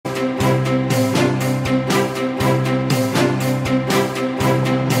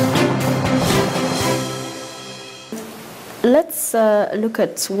Let's look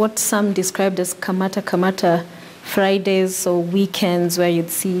at what some described as kamata Fridays or weekends, where you'd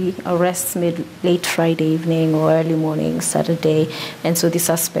see arrests made late Friday evening or early morning Saturday, and so the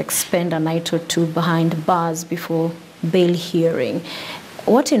suspects spend a night or two behind bars before bail hearing.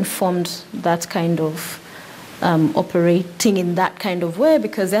 What informed that kind of operating in that kind of way?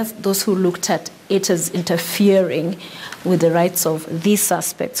 Because there's those who looked at it as interfering with the rights of these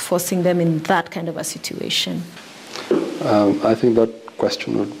suspects, forcing them in that kind of a situation. I think that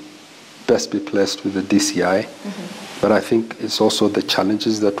question would best be placed with the DCI, but I think it's also the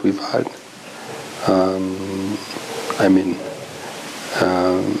challenges that we've had.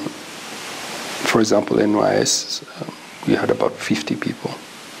 For example, NYS, we had about 50 people,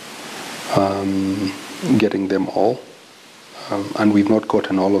 getting them all, and we've not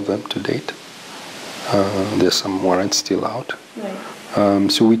gotten all of them to date. There's some warrants still out. Right.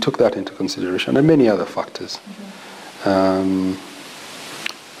 So we took that into consideration, and many other factors.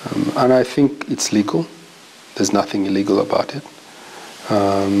 And I think it's legal. There's nothing illegal about it.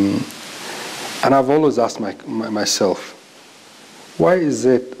 And I've always asked myself, why is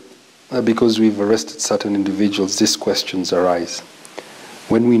it that because we've arrested certain individuals, these questions arise?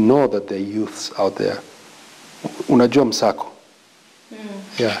 When we know that there are youths out there, unajua msako.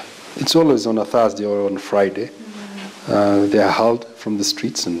 Yeah, it's always on a Thursday or on Friday. They are held from the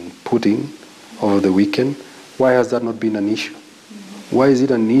streets and put in over the weekend. Why has that not been an issue? Why is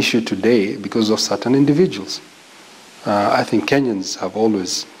it an issue today? Because of certain individuals. I think Kenyans have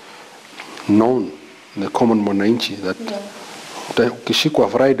always known, the common mwananchi, that ukishikwa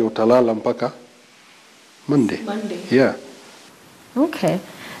Friday utalala mpaka Monday. Yeah. Okay.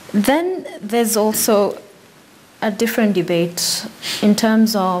 Then there's also a different debate in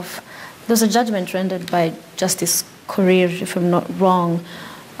terms of, there's a judgment rendered by Justice Korir, if I'm not wrong,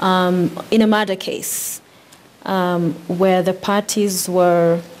 in a murder case, where the parties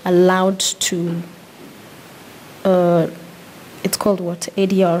were allowed to, it's called what?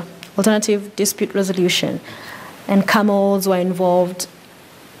 ADR, Alternative Dispute Resolution, and camels were involved.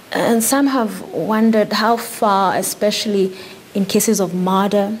 And some have wondered how far, especially in cases of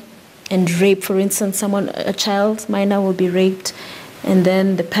murder and rape, for instance, a child, minor, will be raped, and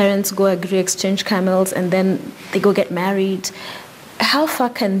then the parents go agree, exchange camels, and then they go get married. How far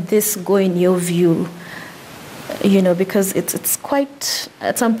can this go in your view? You know, because it's quite,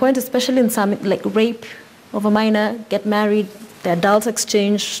 at some point, especially in some, like rape of a minor, get married, the adults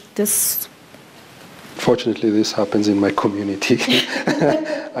exchange this. Fortunately, this happens in my community.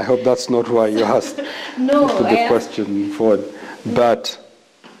 I hope that's not why you asked. No, put the question forward. But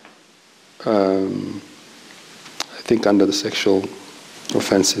I think under the Sexual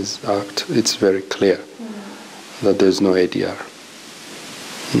Offences Act, it's very clear that there's no ADR.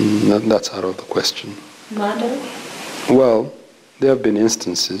 That's out of the question. Murder? Well, there have been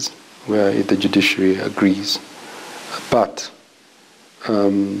instances where the judiciary agrees, but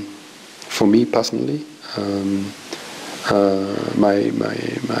for me personally, my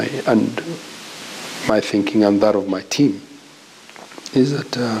thinking and that of my team is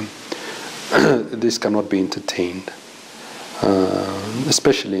that this cannot be entertained,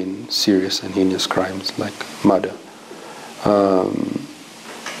 especially in serious and heinous crimes like murder.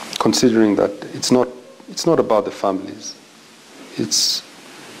 Considering that it's not about the families. It's,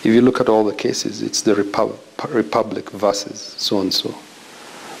 if you look at all the cases, it's the Republic versus so and so.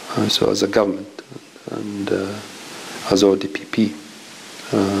 So as a government and as our DPP,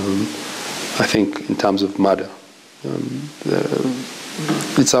 I think in terms of murder,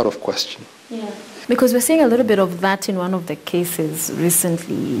 it's out of question. Yeah. Because we're seeing a little bit of that in one of the cases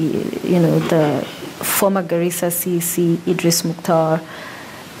recently. You know, the former Garissa CEC, Idris Mukhtar.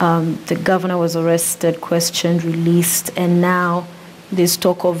 The governor was arrested, questioned, released, and now there's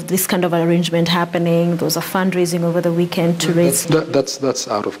talk of this kind of arrangement happening. There was a fundraising over the weekend to raise... That's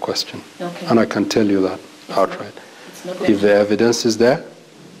out of question. Okay. And I can tell you that outright. If the evidence is there,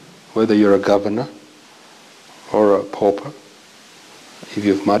 whether you're a governor or a pauper, if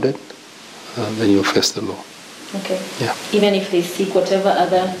you've murdered, then you'll face the law. Okay. Yeah. Even if they seek whatever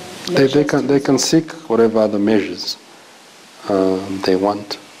other measures? They can seek whatever other measures they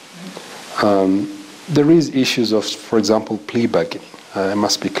want. There is issues of, for example, plea bargaining. I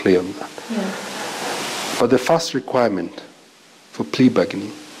must be clear on that. Yeah. But the first requirement for plea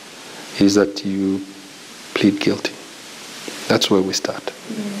bargaining is that you plead guilty. That's where we start.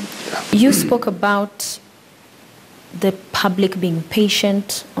 Yeah. You spoke about the public being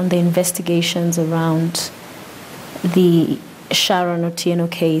patient on the investigations around the Sharon Otieno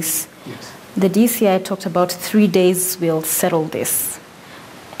case. Yes. The DCI talked about 3 days we'll settle this.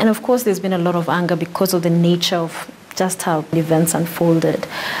 And of course, there's been a lot of anger because of the nature of just how events unfolded.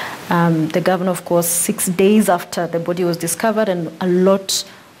 The governor, of course, 6 days after the body was discovered, and a lot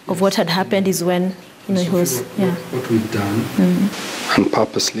of what had happened is when he was... What we've done, and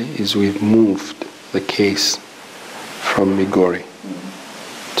purposely, is we've moved the case from Migori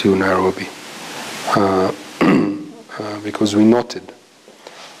to Nairobi because we noted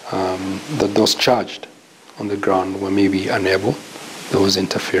that those charged on the ground were maybe unable. There was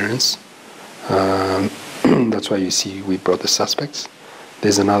interference. That's why you see we brought the suspects.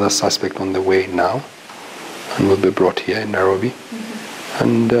 There's another suspect on the way now and will be brought here in Nairobi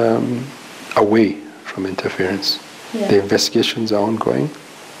and away from interference. Yeah. The investigations are ongoing.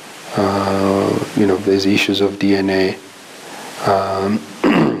 There's issues of DNA.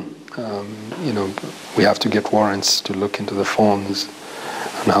 We have to get warrants to look into the phones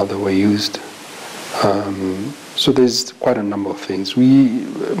and how they were used. So there's quite a number of things.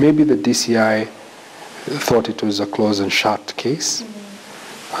 Maybe the DCI thought it was a close and shut case.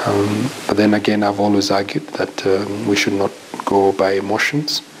 But then again, I've always argued that we should not go by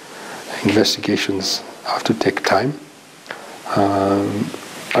emotions. Investigations have to take time.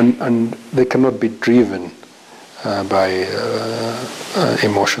 And they cannot be driven by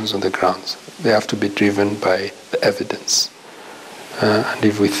emotions on the grounds. They have to be driven by the evidence. And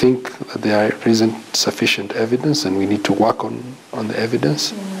if we think that there isn't sufficient evidence and we need to work on the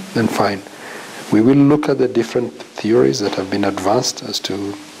evidence, then fine. We will look at the different theories that have been advanced as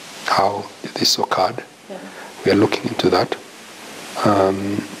to how this occurred. Yeah. We are looking into that.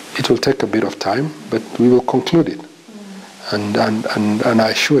 It will take a bit of time, but we will conclude it. And I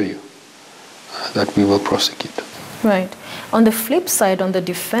assure you that we will prosecute. Right. On the flip side, on the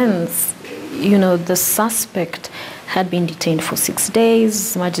defense, the suspect had been detained for 6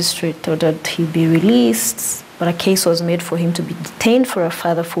 days. Magistrate ordered he be released, but a case was made for him to be detained for a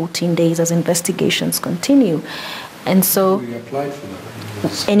further 14 days as investigations continue. And so... We applied for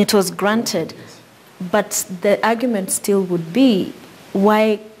that. And it was granted. But the argument still would be,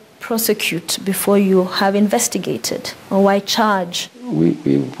 why prosecute before you have investigated? Or why charge?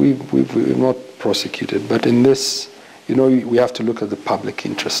 We've not prosecuted, but in this, we have to look at the public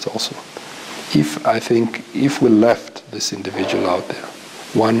interest also. If we left this individual out there,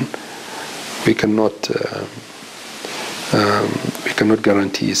 one, we cannot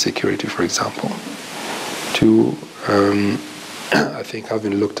guarantee his security, for example. Two, I think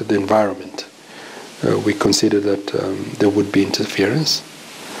having looked at the environment, we considered that there would be interference.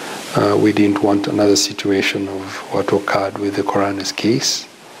 We didn't want another situation of what occurred with the coroner's case.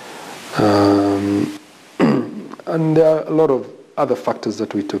 And there are a lot of other factors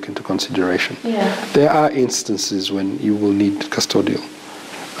that we took into consideration. Yeah. There are instances when you will need custodial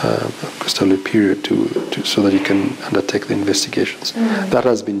period so that you can undertake the investigations. That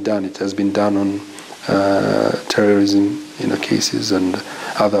has been done. It has been done on terrorism cases and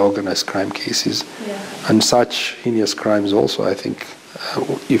other organized crime cases. Yeah. And such heinous crimes also, I think,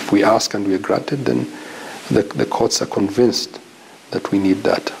 if we ask and we are granted, then the courts are convinced that we need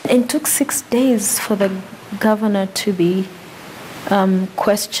that. It took 6 days for the governor to be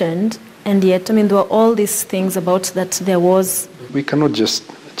questioned, and yet, there were all these things about that there was... We cannot just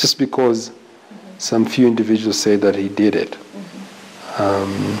because some few individuals say that he did it,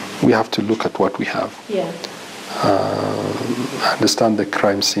 we have to look at what we have. Yeah. I understand the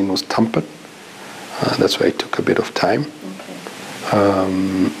crime scene was tampered. That's why it took a bit of time.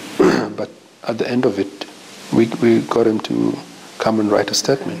 Okay. But at the end of it, we got him to come and write a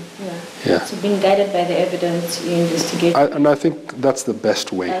statement. Yeah. So being guided by the evidence, you investigate. And I think that's the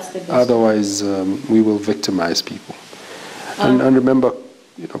best way. That's the best Otherwise, we will victimize people. And remember,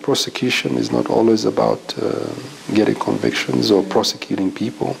 prosecution is not always about getting convictions or prosecuting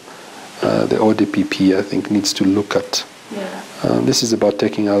people. The DPP, I think, needs to look at. This is about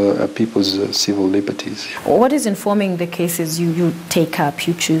taking other people's civil liberties. What is informing the cases you take up,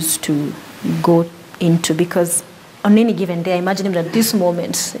 you choose to go into? Because on any given day, I imagine that at this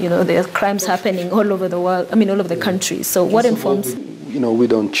moment, there are crimes happening all over the world, all over the country. So what informs? We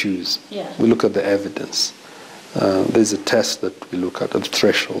don't choose. Yeah. We look at the evidence. There's a test that we look at the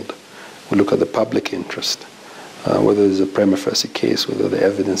threshold. We look at the public interest, whether there's a prima facie case, whether the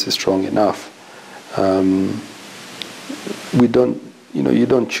evidence is strong enough. We don't, you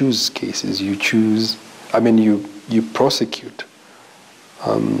don't choose cases. You choose, you prosecute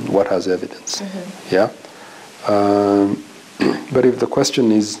what has evidence. Yeah. But if the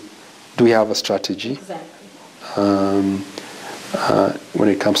question is, do we have a strategy? Exactly. When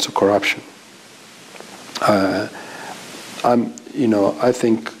it comes to corruption? I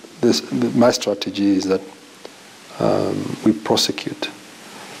think my strategy is that we prosecute.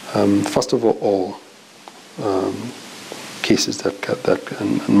 First of all, cases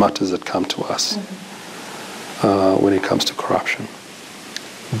and matters that come to us when it comes to corruption.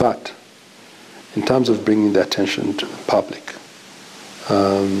 But in terms of bringing the attention to the public,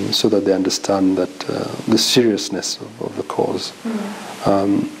 so that they understand that the seriousness of the cause,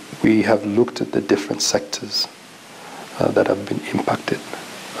 we have looked at the different sectors that have been impacted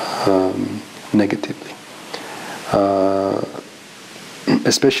negatively,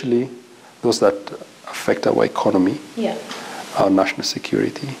 especially those that affect our economy, our national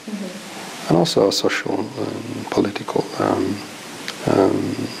security, and also our social and political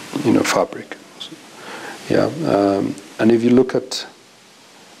fabric. And if you look at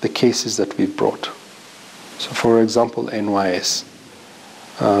the cases that we've brought, so for example, NYS,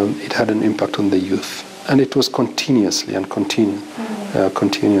 it had an impact on the youth, and it was continuously and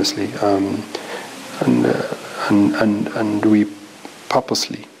continuously, and we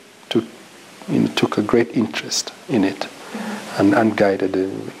purposely took a great interest in it and guided the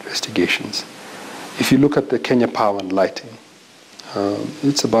investigations. If you look at the Kenya Power and Lighting,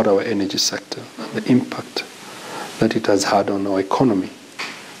 it's about our energy sector, the impact that it has had on our economy,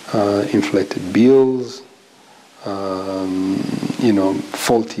 inflated bills,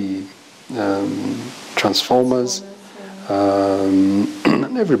 faulty transformers, and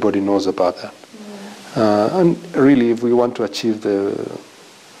everybody knows about that. And really, if we want to achieve the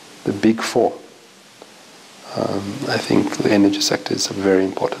big four, I think the energy sector is a very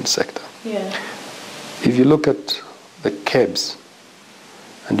important sector. If you look at the KEBS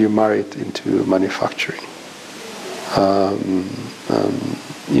and you marry it into manufacturing,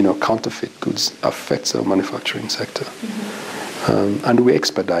 counterfeit goods affects our manufacturing sector. And we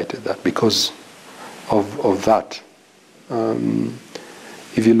expedited that because of that.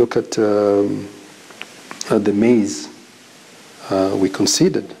 If you look at the maize, we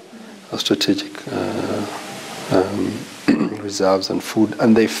considered a strategic reserves and food,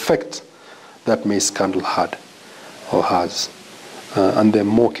 and the effect that maize scandal had or has. And there are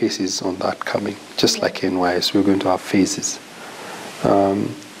more cases on that coming, just like NYS. We're going to have phases.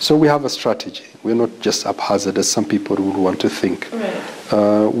 So we have a strategy. We're not just haphazard as some people would want to think.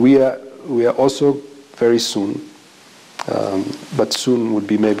 We are also very soon, but soon would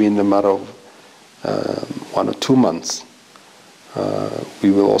be maybe in the matter of 1 or 2 months,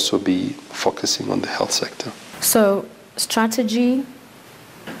 we will also be focusing on the health sector. So strategy,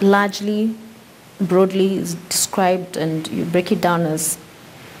 largely, broadly is described, and you break it down as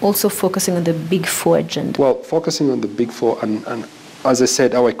also focusing on the big four agenda. Well, focusing on the big four and as I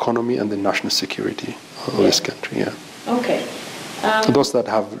said, our economy and the national security of this country. Okay. Those that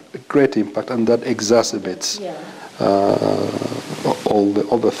have a great impact and that exacerbates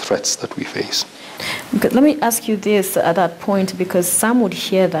all the threats that we face. Let me ask you this at that point, because some would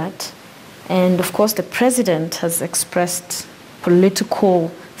hear that, and of course the president has expressed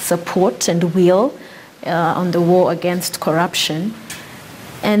political support and will on the war against corruption,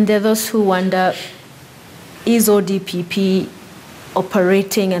 and there are those who wonder, is ODPP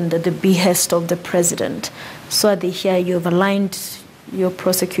operating under the behest of the president? So they hear you've aligned your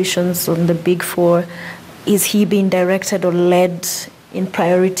prosecutions on the big four. Is he being directed or led in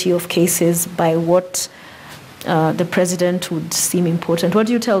priority of cases by what the president would seem important? What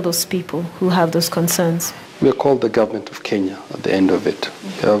do you tell those people who have those concerns? We are called the government of Kenya at the end of it.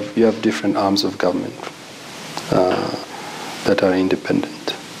 You have different arms of government that are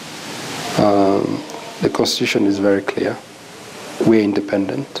independent. The constitution is very clear. We are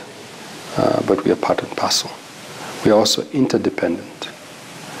independent, but we are part and parcel. We are also interdependent.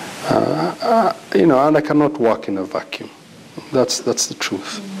 And I cannot work in a vacuum. That's the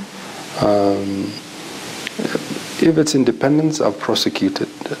truth. If it's independence, I've prosecuted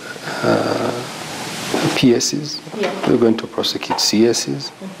PSs. We're going to prosecute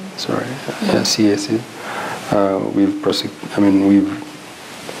CSs. CSs. We've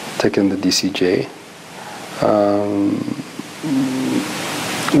taken the DCJ.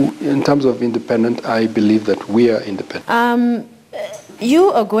 In terms of independent, I believe that we are independent.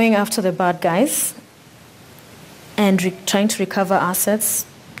 You are going after the bad guys and trying to recover assets,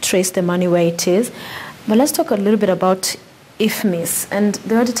 trace the money where it is. But let's talk a little bit about IFMIS. And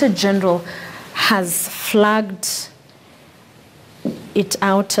the Auditor General has flagged it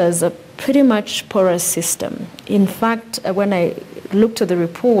out as a pretty much porous system. In fact, when I looked at the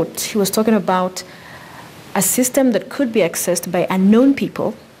report, he was talking about a system that could be accessed by unknown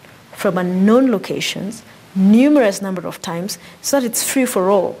people from unknown locations, numerous number of times, so that it's free for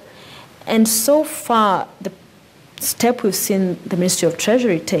all. And so far, the step we've seen the Ministry of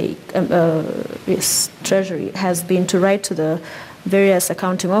Treasury take, Treasury, has been to write to the various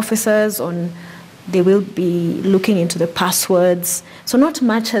accounting officers on They will be looking into the passwords. So not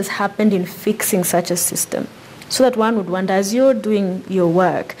much has happened in fixing such a system. So that one would wonder, as you're doing your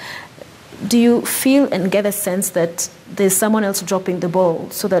work, do you feel and get a sense that there's someone else dropping the ball,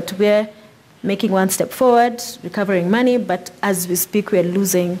 so that we're making one step forward, recovering money, but as we speak, we're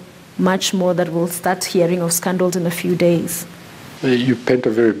losing much more, that we'll start hearing of scandals in a few days? You paint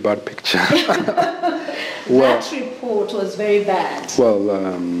a very bad picture. That report was very bad. Well,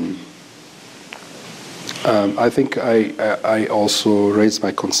 I think I also raised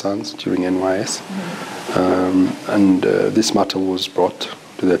my concerns during NYS, and this matter was brought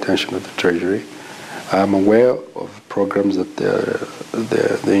to the attention of the Treasury. I'm aware of programs that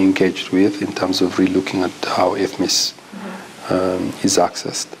they're engaged with in terms of relooking at how IFMIS is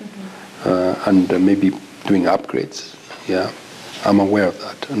accessed, and maybe doing upgrades. Yeah, I'm aware of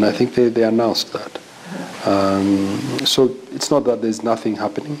that, and I think they announced that. So it's not that there's nothing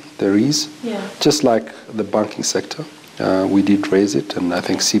happening. There is. Yeah. Just like the banking sector, we did raise it, and I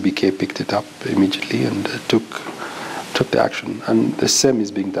think CBK picked it up immediately and took the action. And the same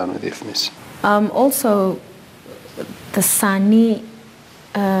is being done with IFMIS. Also, the Sani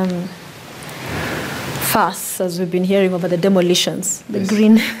fuss, as we've been hearing over the demolitions, the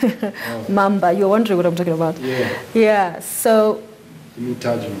green mamba. You're wondering what I'm talking about? Yeah. Yeah. So. You mean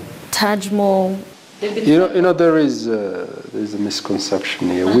Taj Mahal? Taj Mahal. You know, there's a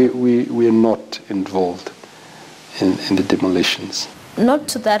misconception here. We are not involved in the demolitions. Not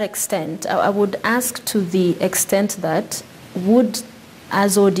to that extent. I would ask to the extent that would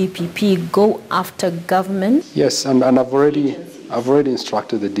ASO DPP go after government? Yes, and I've already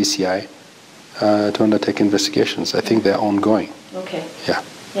instructed the DCI to undertake investigations. I think they're ongoing. Okay. Yeah.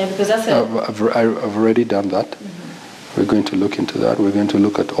 Yeah, because that's I've already done that. We're going to look into that. We're going to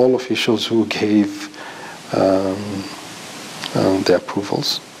look at all officials who gave the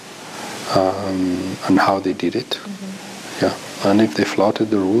approvals and how they did it. Yeah, and if they flouted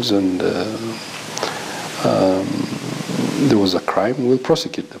the rules and there was a crime, we'll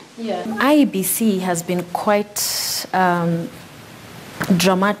prosecute them. Yeah. IEBC has been quite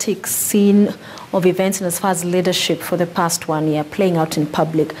dramatic scene of events in as far as leadership for the past 1 year, playing out in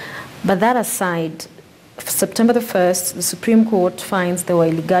public. But that aside, September the 1st, the Supreme Court finds there were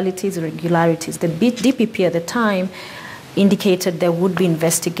illegalities, irregularities. The DPP at the time indicated there would be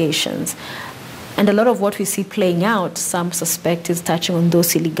investigations. And a lot of what we see playing out, some suspect, is touching on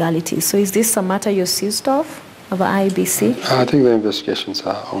those illegalities. So is this a matter you're seized of IEBC? I think the investigations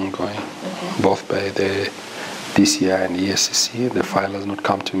are ongoing, both by the DCI and the ESCC. The file has not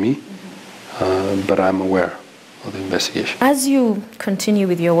come to me, but I'm aware of the investigation. As you continue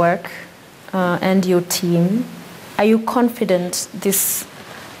with your work, and your team, are you confident this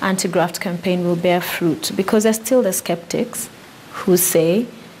anti-graft campaign will bear fruit? Because there's still the skeptics who say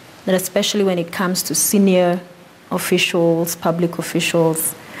that, especially when it comes to senior officials, public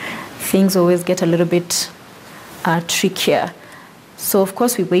officials, things always get a little bit trickier. So of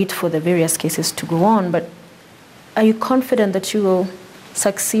course we wait for the various cases to go on, but are you confident that you will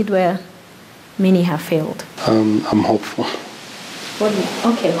succeed where many have failed? I'm hopeful.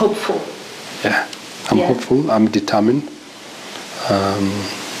 Okay, hopeful. Yeah, I'm hopeful, I'm determined,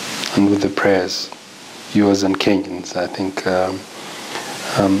 and with the prayers, yours and Kenyans, I think I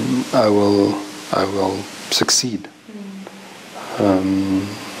will succeed.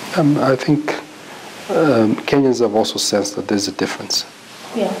 I think Kenyans have also sensed that there's a difference.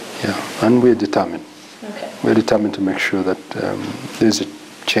 Yeah. Yeah, and we're determined. Okay. We're determined to make sure that there's a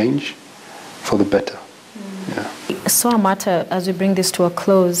change for the better. Yeah. So a matter, as we bring this to a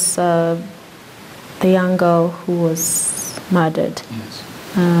close, the young girl who was murdered,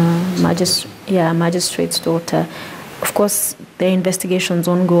 magistrate's daughter. Of course, the investigation's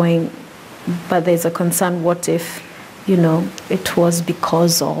ongoing, but there's a concern, what if, it was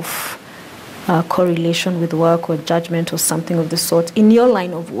because of correlation with work or judgment or something of the sort. In your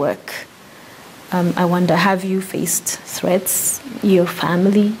line of work, I wonder, have you faced threats, your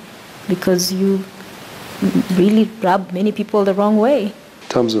family, because you really rub many people the wrong way? In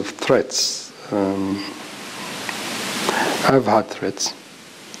terms of threats, I've had threats,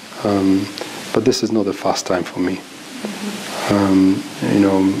 but this is not the first time for me.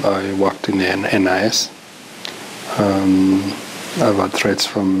 I worked in the NIS. I've had threats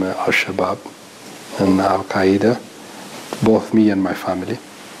from Al-Shabaab and Al-Qaeda, both me and my family.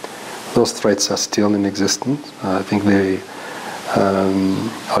 Those threats are still in existence. I think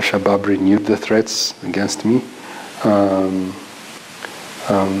Al-Shabaab renewed the threats against me.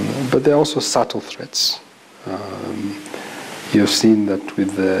 But there are also subtle threats. You've seen that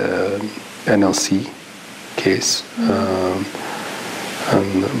with the NLC case.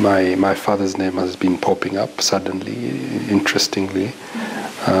 And my father's name has been popping up suddenly, interestingly.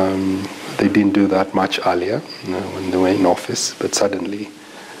 They didn't do that much earlier, when they were in office, but suddenly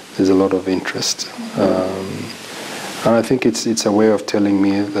there's a lot of interest. And I think it's a way of telling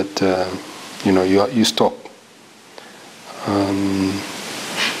me that, you stop.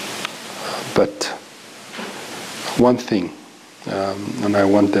 But one thing, and I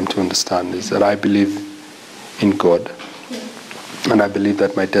want them to understand, is that I believe in God, and I believe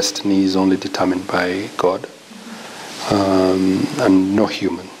that my destiny is only determined by God, and no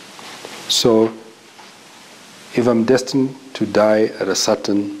human. So if I'm destined to die at a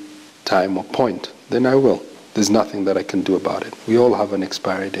certain time or point, then I will. There's nothing that I can do about it. We all have an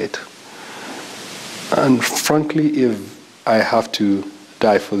expiry date. And frankly, if I have to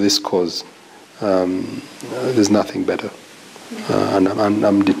die for this cause, there's nothing better. And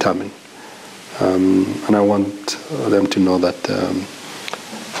I'm determined. And I want them to know that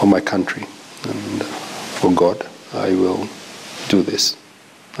for my country and for God, I will do this.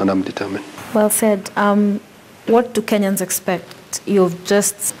 And I'm determined. Well said. What do Kenyans expect? You're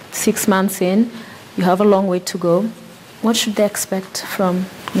just 6 months in. You have a long way to go. What should they expect from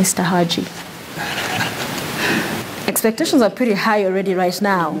Mr. Haji? Expectations are pretty high already right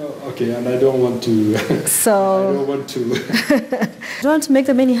now. No, okay, and I don't want to. So I don't want to. You don't want to make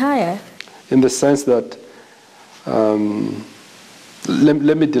them any higher? In the sense that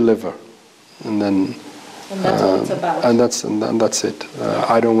let me deliver, and then. And that's what it's about. And that's it.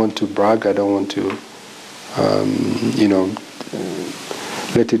 I don't want to brag. I don't want to,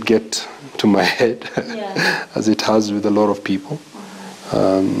 let it get to my head, as it has with a lot of people.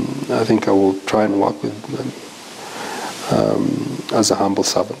 I think I will try and work with them as a humble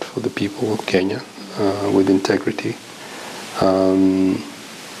servant for the people of Kenya, with integrity.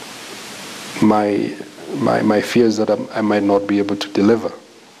 My fear is that I might not be able to deliver.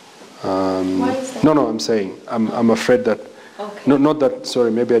 Why is that? No, I'm saying I'm afraid that. Okay. Not that.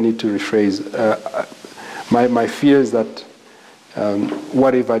 Sorry, maybe I need to rephrase. My fear is that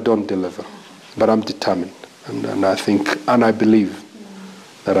what if I don't deliver? But I'm determined, and I think and I believe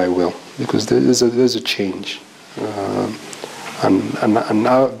that I will, because there's a change, and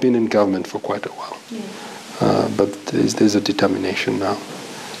I've been in government for quite a while, but there's a determination now.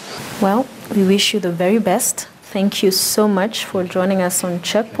 Well, we wish you the very best. Thank you so much for joining us on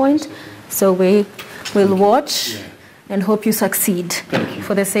Checkpoint. So we will watch and hope you succeed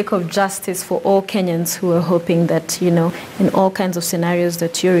for the sake of justice for all Kenyans who are hoping that, in all kinds of scenarios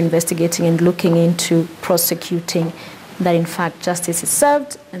that you're investigating and looking into prosecuting, that in fact justice is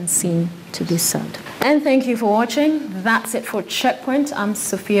served and seen to be served. And thank you for watching. That's it for Checkpoint. I'm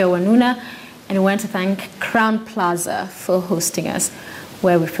Sophia Wanuna, and we want to thank Crown Plaza for hosting us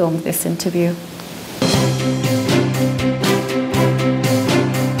where we filmed this interview.